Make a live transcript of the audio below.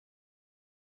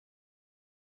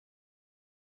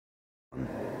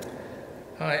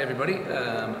Hi everybody,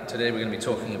 today we're going to be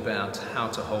talking about how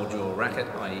to hold your racket,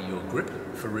 i.e. your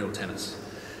grip, for real tennis.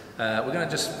 We're going to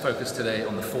just focus today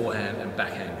on the forehand and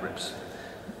backhand grips.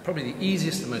 Probably the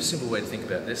easiest and most simple way to think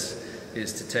about this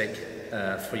is to take,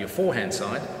 for your forehand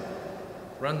side,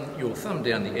 run your thumb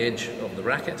down the edge of the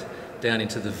racket, down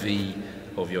into the V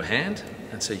of your hand,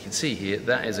 and so you can see here,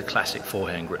 that is a classic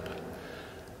forehand grip.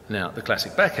 Now, the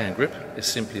classic backhand grip is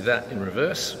simply that in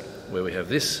reverse, where we have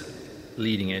this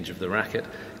leading edge of the racket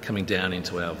coming down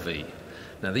into our V.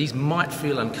 Now these might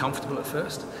feel uncomfortable at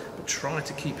first, but try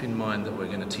to keep in mind that we're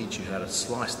going to teach you how to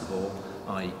slice the ball,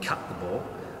 i.e. cut the ball,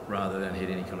 rather than hit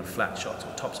any kind of flat shots or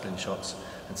topspin shots.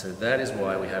 And so that is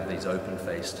why we have these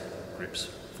open-faced grips,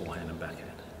 forehand and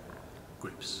backhand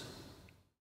grips.